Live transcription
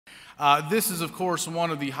This is, of course, one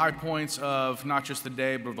of the high points of not just the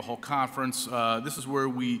day, but of the whole conference. This is where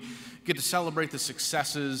we get to celebrate the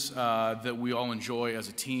successes that we all enjoy as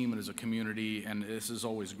a team and as a community, and this is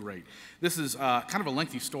always great. This is kind of a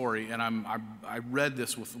lengthy story, and I read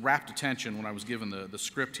this with rapt attention when I was given the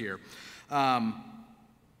script here.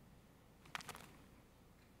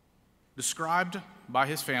 Described by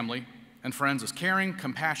his family and friends as caring,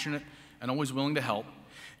 compassionate, and always willing to help,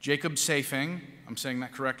 Jacob Seyfang, I'm saying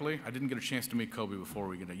that correctly? I didn't get a chance to meet Kobe before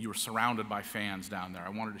we get it. You were surrounded by fans down there. I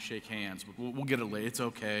wanted to shake hands, but we'll get it later. It's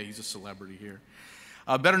okay. He's a celebrity here.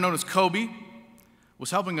 Better known as Kobe,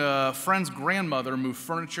 was helping a friend's grandmother move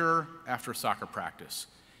furniture after a soccer practice.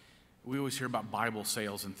 We always hear about Bible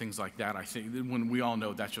sales and things like that. I think when we all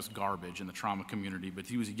know that's just garbage in the trauma community, but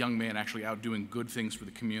he was a young man actually out doing good things for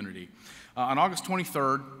the community. On August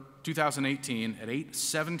 23rd, 2018, at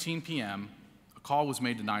 8:17 p.m., a call was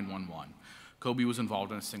made to 911. Kobe was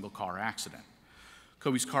involved in a single car accident.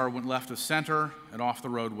 Kobe's car went left of center and off the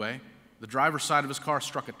roadway. The driver's side of his car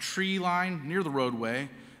struck a tree line near the roadway,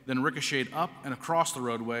 then ricocheted up and across the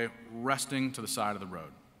roadway, resting to the side of the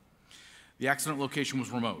road. The accident location was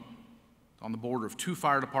remote, on the border of two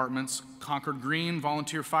fire departments, Concord Green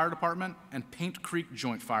Volunteer Fire Department and Paint Creek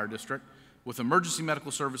Joint Fire District, with emergency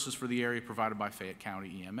medical services for the area provided by Fayette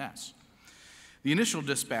County EMS. The initial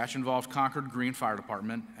dispatch involved Concord Green Fire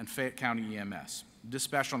Department and Fayette County EMS.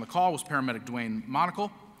 Dispatched on the call was paramedic Dwayne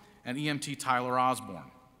Monacle and EMT Tyler Osborne.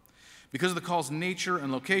 Because of the call's nature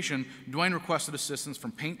and location, Dwayne requested assistance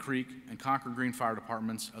from Paint Creek and Concord Green Fire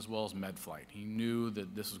Departments, as well as MedFlight. He knew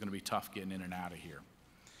that this was going to be tough getting in and out of here.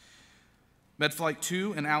 MedFlight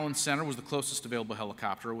 2 in Allen Center was the closest available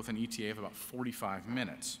helicopter with an ETA of about 45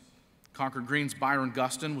 minutes. Concord Green's Byron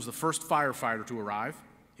Guston was the first firefighter to arrive.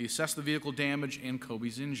 He assessed the vehicle damage and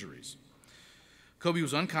Kobe's injuries. Kobe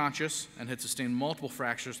was unconscious and had sustained multiple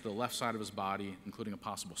fractures to the left side of his body, including a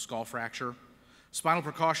possible skull fracture. Spinal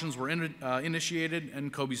precautions were initiated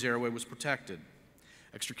and Kobe's airway was protected.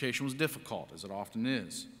 Extrication was difficult, as it often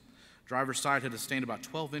is. Driver's side had sustained about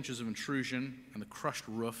 12 inches of intrusion, and the crushed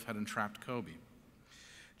roof had entrapped Kobe.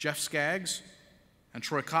 Jeff Skaggs and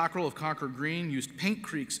Troy Cockrell of Concord Green used Paint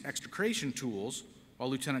Creek's extrication tools, while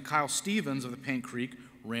Lieutenant Kyle Stevens of the Paint Creek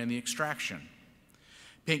ran the extraction.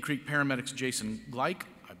 Paint Creek paramedics Jason Gleich,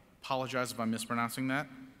 I apologize if I'm mispronouncing that,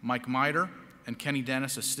 Mike Miter, and Kenny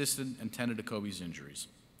Dennis assisted and tended to Kobe's injuries.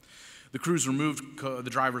 The crews removed the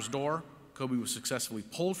driver's door. Kobe was successfully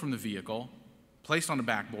pulled from the vehicle, placed on the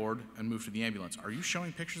backboard, and moved to the ambulance. Are you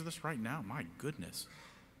showing pictures of this right now? My goodness.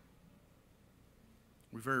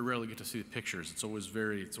 We very rarely get to see the pictures. It's always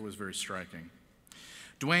very striking.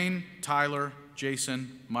 Dwayne, Tyler,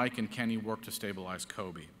 Jason, Mike, and Kenny worked to stabilize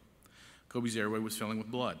Kobe. Kobe's airway was filling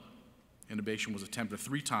with blood. Intubation was attempted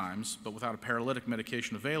 3 times, but without a paralytic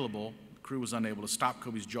medication available, the crew was unable to stop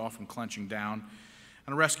Kobe's jaw from clenching down,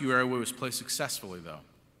 and a rescue airway was placed successfully, though.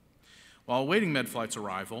 While awaiting MedFlight's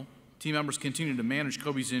arrival, team members continued to manage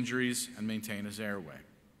Kobe's injuries and maintain his airway.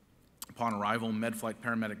 Upon arrival, MedFlight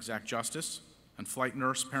paramedic Zach Justice and flight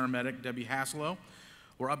nurse paramedic Debbie Haslow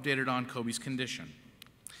were updated on Kobe's condition.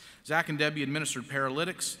 Zach and Debbie administered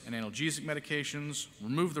paralytics and analgesic medications,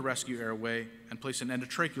 removed the rescue airway, and placed an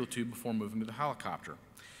endotracheal tube before moving to the helicopter.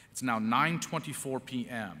 It's now 9:24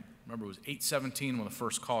 p.m. Remember, it was 8:17 when the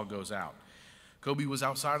first call goes out. Kobe was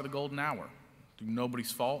outside of the golden hour. Through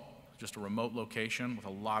nobody's fault, just a remote location with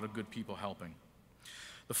a lot of good people helping.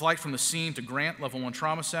 The flight from the scene to Grant Level 1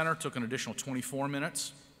 Trauma Center took an additional 24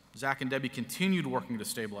 minutes. Zach and Debbie continued working to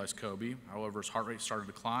stabilize Kobe. However, his heart rate started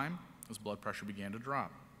to climb, his blood pressure began to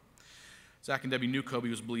drop. Zach and Debbie knew Kobe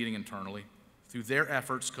was bleeding internally. Through their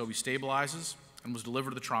efforts, Kobe stabilizes and was delivered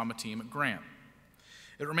to the trauma team at Grant.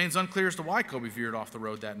 It remains unclear as to why Kobe veered off the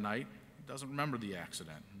road that night. He doesn't remember the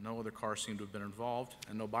accident. No other cars seemed to have been involved,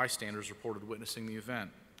 and no bystanders reported witnessing the event.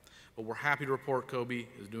 But we're happy to report Kobe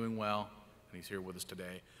is doing well, and he's here with us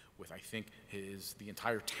today with, I think, the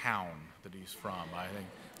entire town that he's from. I think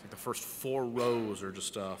the first 4 rows are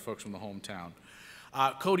just folks from the hometown.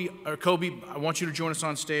 Kobe, I want you to join us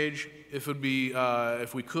on stage. If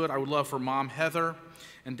we could, I would love for Mom Heather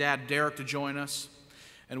and Dad Derek to join us.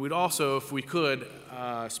 And we'd also, if we could,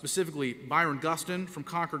 specifically Byron Guston from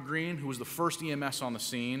Concord Green, who was the first EMS on the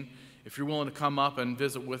scene. If you're willing to come up and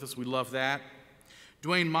visit with us, we'd love that.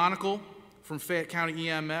 Dwayne Monacle from Fayette County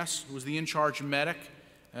EMS, who was the in-charge medic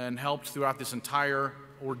and helped throughout this entire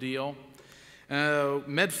ordeal.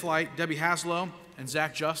 MedFlight, Debbie Haslow, and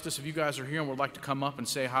Zach Justice, if you guys are here and would like to come up and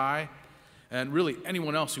say hi, and really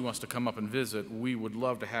anyone else who wants to come up and visit, we would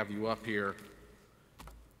love to have you up here.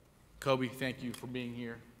 Kobe, thank you for being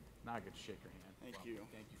here. Now I get to shake your hand. Thank you.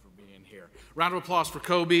 Thank you for being hair. Round of applause for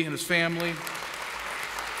Kobe and his family.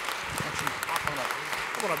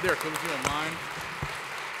 Come on up there, Kobe, if you don't mind.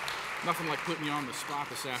 Nothing like putting you on the spot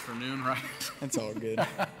this afternoon, right? It's all good.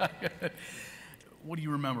 What do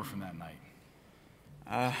you remember from that night?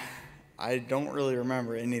 I don't really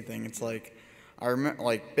remember anything. It's like I remember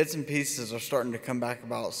like bits and pieces are starting to come back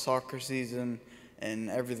about soccer season and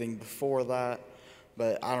everything before that,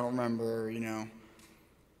 but I don't remember,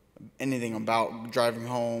 anything about driving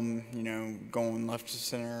home, going left to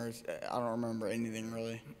center. I don't remember anything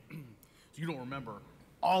really. So you don't remember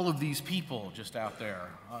all of these people just out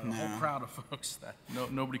there, a whole crowd of folks. That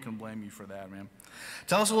nobody can blame you for that, man.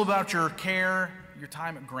 Tell us a little about your care, your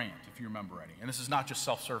time at Grant, if you remember any. And this is not just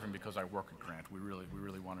self-serving because I work at Grant. We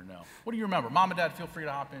really want to know. What do you remember? Mom and Dad, feel free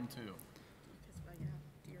to hop in too.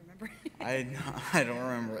 Do you remember? I don't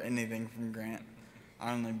remember anything from Grant.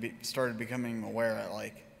 I only started becoming aware at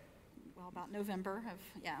About November of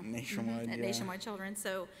Nationwide, at Nationwide Children.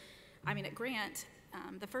 So, at Grant.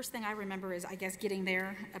 The first thing I remember is, I guess, getting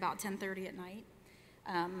there about 10:30 at night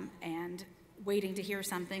and waiting to hear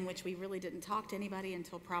something, which we really didn't talk to anybody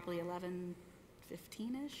until probably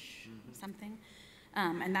 11:15-ish, something.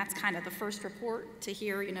 And that's kind of the first report to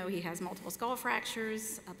hear, he has multiple skull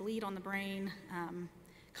fractures, a bleed on the brain,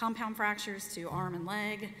 compound fractures to arm and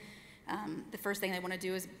leg. The first thing they want to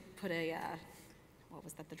do is put the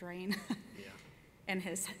drain? Yeah. In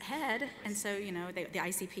his head, and so, the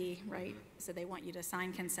ICP, right? So they want you to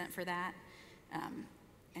sign consent for that.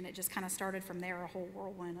 And it just kind of started from there, a whole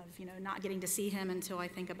whirlwind of, not getting to see him until I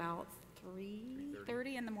think about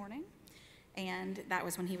 3:30 in the morning. And that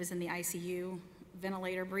was when he was in the ICU,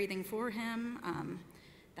 ventilator breathing for him.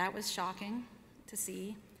 That was shocking to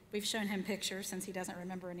see. We've shown him pictures since he doesn't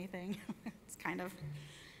remember anything. It's kind of,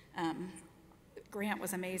 Grant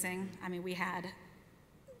was amazing. We had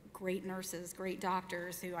great nurses, great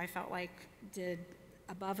doctors who I felt like did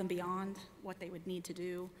above and beyond what they would need to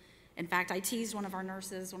do. In fact, I teased one of our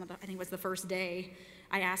nurses, I think it was the first day,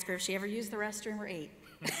 I asked her if she ever used the restroom or ate,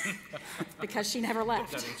 because she never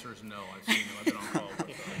left. That answer is no. I've seen them. I've been on call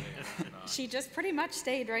with her. She just pretty much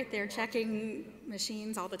stayed right there checking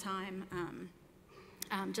machines all the time.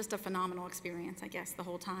 Just a phenomenal experience, I guess, the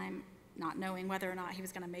whole time, not knowing whether or not he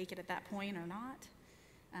was going to make it at that point or not.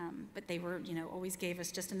 But they were, always gave us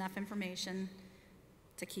just enough information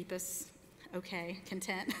to keep us okay,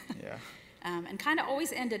 content. Yeah. And kind of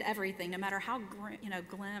always ended everything, no matter how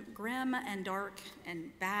grim and dark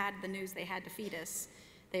and bad the news they had to feed us.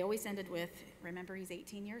 They always ended with, remember, he's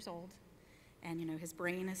 18 years old, and his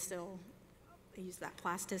brain is still. They use that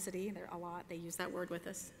plasticity a lot. They use that word with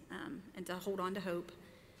us, and to hold on to hope.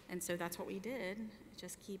 And so that's what we did.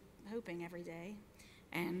 Just keep hoping every day,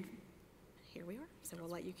 and here we are. So we'll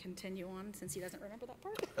let you continue on since he doesn't remember that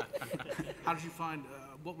part. How did you find,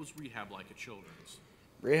 what was rehab like at Children's?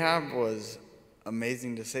 Rehab was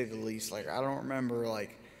amazing, to say the least. I don't remember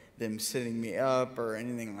them sitting me up or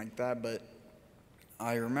anything like that, but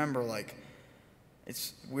I remember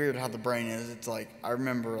it's weird how the brain is. It's I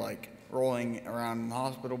remember rolling around in the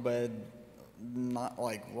hospital bed, not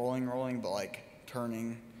rolling, but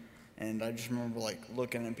turning. And I just remember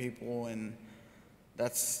looking at people, and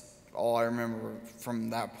that's all I remember from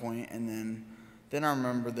that point. And then I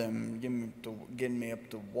remember them getting me up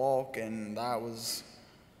to walk, and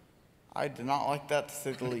I did not like that, to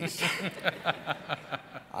say the least.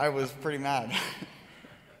 I was pretty mad.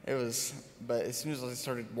 But as soon as I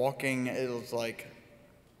started walking, it was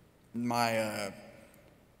my, I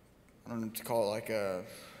don't know what to call it,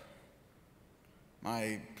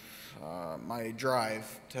 my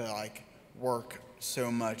drive to work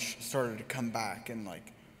so much started to come back. And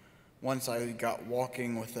once I got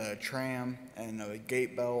walking with a tram and a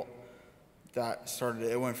gait belt,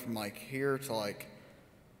 it went from here to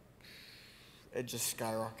it just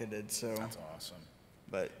skyrocketed. So that's awesome.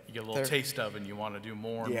 But you get a little taste of it, and you want to do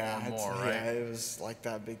more and more and more, right? Yeah, it was like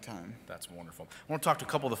that big time. That's wonderful. I want to talk to a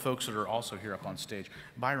couple of the folks that are also here up on stage.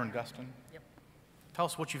 Byron Guston. Yep. Tell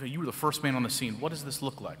us what you were the first man on the scene. What does this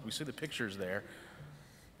look like? We see the pictures there.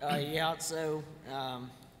 So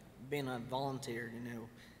being a volunteer,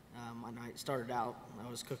 when I started out, I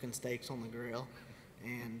was cooking steaks on the grill,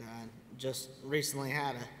 and just recently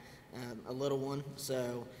had a little one.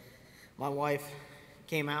 So my wife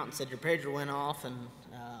came out and said, your pager went off, and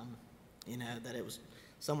that it was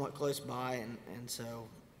somewhat close by, and so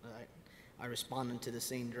I responded to the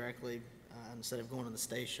scene directly instead of going to the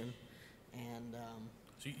station. And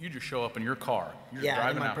so you just show up in your car. You're yeah,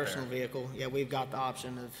 driving in my out personal there. vehicle. Yeah, we've got the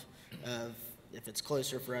option of if it's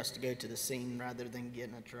closer for us to go to the scene rather than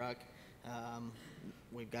getting a truck.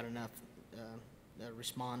 We've got enough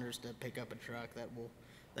responders to pick up a truck that will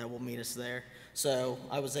that will meet us there. So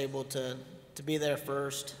I was able to be there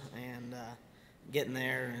first and get in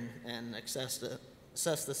there and assess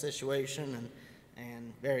the situation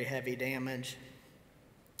and very heavy damage.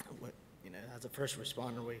 You know, as a first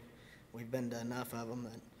responder, we've been to enough of them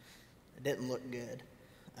that it didn't look good.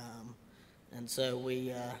 And so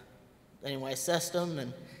we, anyway, assessed them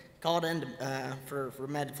and called in for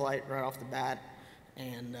med flight right off the bat.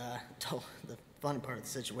 And the funny part of the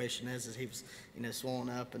situation is he was, you know, swollen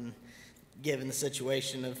up and given the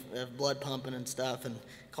situation of blood pumping and stuff, and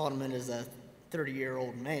called him in as a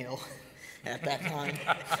 30-year-old male at that time.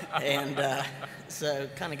 And so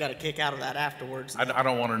kind of got a kick out of that afterwards. I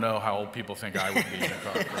don't want to know how old people think I would be in a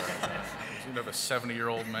car crash. You have a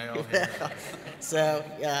 70-year-old male here. So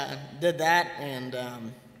did that, and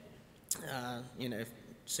you know,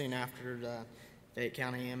 soon after Fayette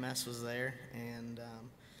County EMS was there, and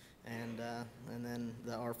then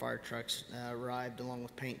our fire trucks arrived along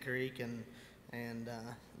with Paint Creek, and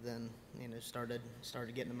then, you know, started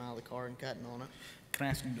getting them out of the car and cutting on it. Can I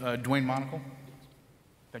ask Dwayne Monacle?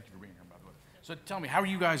 Thank you for being here, by the way. So tell me, how are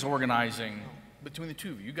you guys organizing between the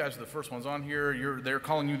two of you? You guys are the first ones on here. They're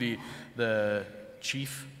calling you the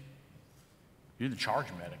chief. You're the charge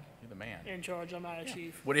medic. You're the man. In charge. I'm not a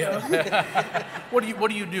chief. What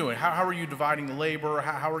are you doing? How are you dividing the labor?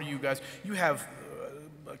 How are you guys? You have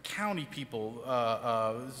county people,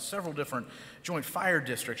 several different joint fire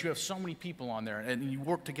districts. You have so many people on there, and you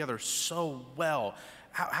work together so well.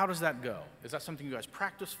 How does that go? Is that something you guys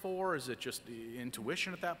practice for? Is it just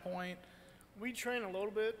intuition at that point? We train a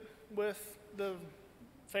little bit with the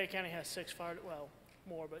Fayette County has 6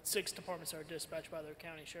 departments that are dispatched by their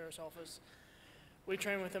county sheriff's office. We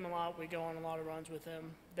train with them a lot. We go on a lot of runs with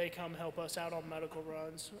them. They come help us out on medical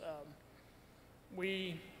runs.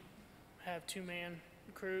 We have 2-man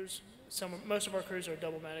crews. Most of our crews are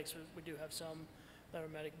double medics. We do have some that are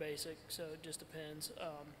medic basic, so it just depends.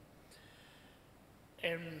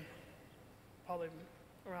 And probably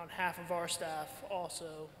around half of our staff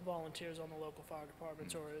also volunteers on the local fire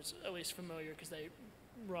departments, or is at least familiar because they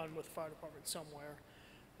run with the fire department somewhere.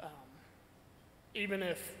 Even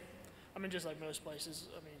if, I mean, just like most places,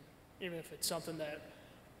 I mean, even if it's something that,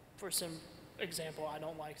 for some example, I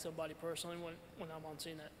don't like somebody personally, when I'm on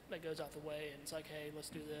scene that goes out the way, and it's like, hey, let's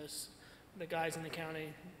do this. The guys in the county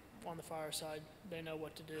on the fire side, they know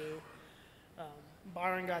what to do.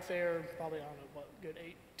 Byron got there probably, I don't know, what, good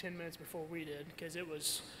 8-10 minutes before we did, because it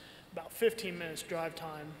was about 15 minutes drive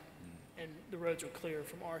time, and the roads were clear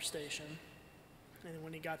from our station. And then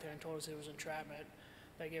when he got there and told us it was entrapment,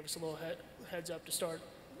 they gave us a little heads up to start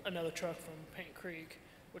another truck from Paint Creek,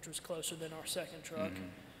 which was closer than our second truck,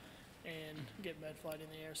 and get med flight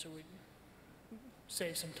in the air, so we'd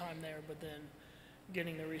save some time there. But then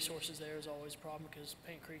getting the resources there is always a problem because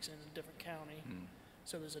Paint Creek's in a different county,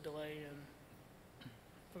 so there's a delay. And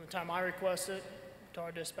from the time I request it to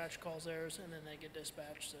our dispatch calls theirs, and then they get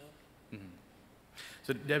dispatched. So.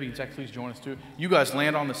 So Debbie and Zach, please join us too. You guys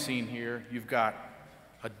land on the scene here. You've got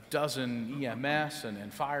a dozen EMS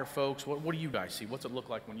and fire folks. What do you guys see? What's it look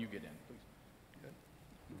like when you get in? Please.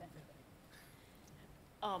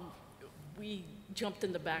 We jumped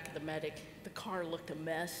in the back of the medic. The car looked a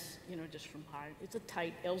mess, you know, just from high. It's a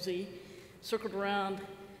tight LZ, circled around.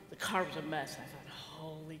 The car was a mess. I thought,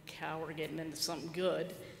 holy cow, we're getting into something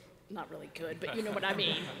good. Not really good, but you know what I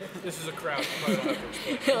mean. This is a crowd.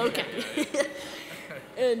 Okay.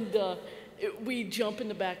 And we jump in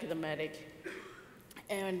the back of the medic,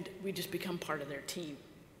 and we just become part of their team.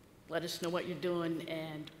 Let us know what you're doing,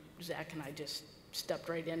 and Zach and I just stepped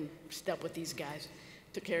right in, stepped with these guys,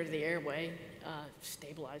 took care of the airway,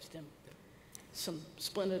 stabilized him,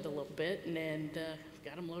 splintered a little bit, and then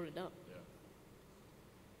got him loaded up.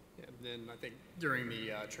 Yeah, and then I think during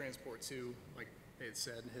the transport too, like they had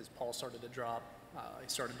said, his pulse started to drop. He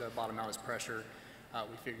started to bottom out his pressure.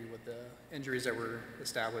 We figured with the injuries that were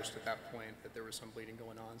established at that point that there was some bleeding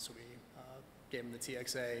going on, so we gave him the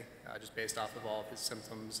TXA just based off of all of his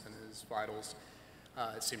symptoms and his vitals.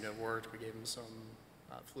 It seemed to have worked. We gave him some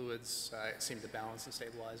fluids. It seemed to balance and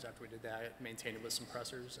stabilize after we did that. Maintained it with some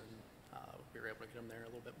pressors, and we were able to get him there a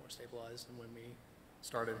little bit more stabilized than when we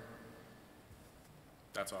started.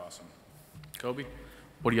 That's awesome. Kobe,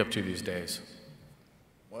 what are you up to these days?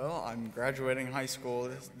 Well, I'm graduating high school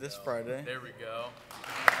this Friday. There we go.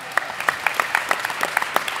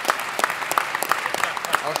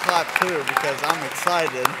 I'll clap too because I'm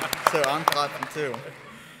excited, so I'm clapping too.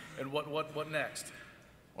 And what next?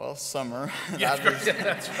 Well, summer. Yeah,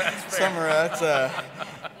 that's fair. Summer, that's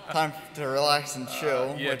time to relax and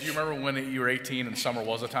chill. Yeah, do you remember when you were 18 and summer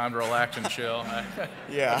was a time to relax and chill?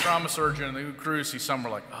 Yeah. The trauma surgeon and the crews see summer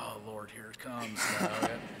like, oh, Lord, here it comes.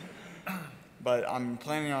 but I'm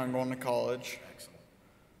planning on going to college.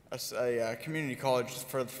 A community college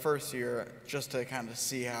for the first year, just to kind of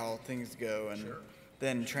see how things go, and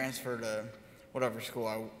then transfer to whatever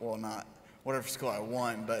school not whatever school I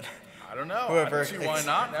want, but I don't know. whoever I don't see why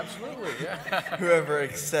not. Absolutely, yeah. whoever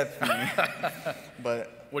accepts me.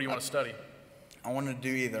 But What do you want to study? I want to do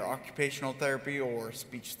either occupational therapy or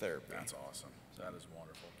speech therapy. That's awesome. That is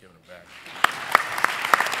wonderful. Giving it back.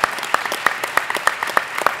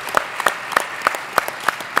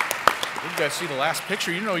 You guys see the last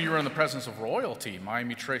picture, you know you were in the presence of royalty.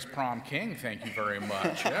 Miami Trace Prom King, thank you very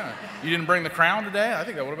much. Yeah. You didn't bring the crown today? I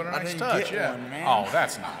think that would have been a nice touch. Get yeah. one, man. Oh,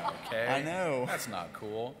 that's not okay. I know. That's not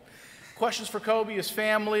cool. Questions for Kobe, his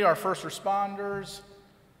family, our first responders?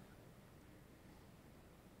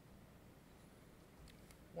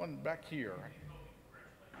 One back here.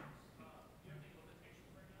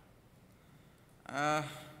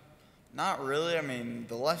 Not really. I mean,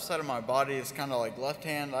 the left side of my body is kind of like left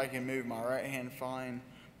hand. I can move my right hand fine.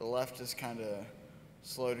 The left is kind of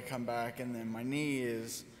slow to come back. And then my knee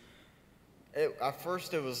is, at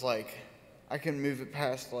first it was like I couldn't move it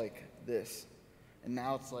past like this. And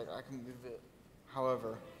now it's like I can move it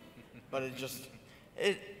however. But it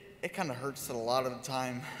kind of hurts it a lot of the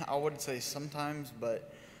time. I wouldn't say sometimes,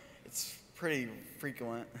 but it's pretty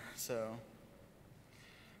frequent. So.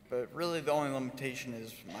 But really the only limitation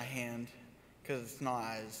is my hand, because it's not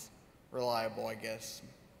as reliable, I guess.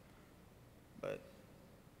 But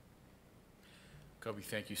Kobe,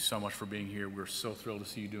 thank you so much for being here. We're so thrilled to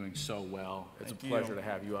see you doing so well. It's Thank a you. pleasure to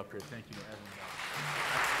have you up here. Thank you to everyone.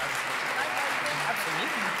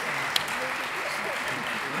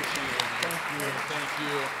 Thank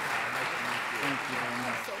you. thank you very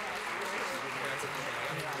much.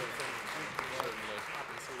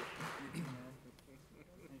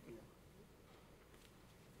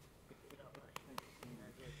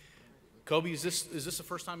 Kobe, is this the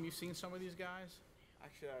first time you've seen some of these guys?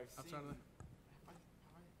 Actually, I've Outside of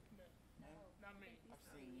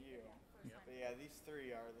seen you. But yeah, these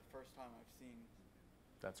three are the first time I've seen.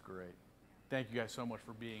 That's great. Thank you guys so much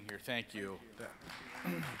for being here. Thank you.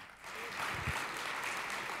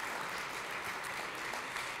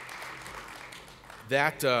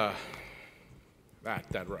 That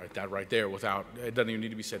right there, without, it doesn't even need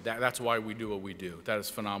to be said. That's why we do what we do. That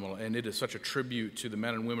is phenomenal. And it is such a tribute to the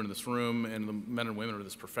men and women in this room and the men and women of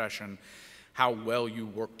this profession, how well you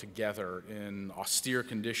work together in austere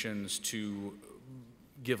conditions to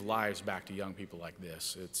give lives back to young people like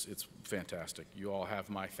this. It's fantastic. You all have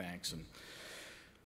my thanks, and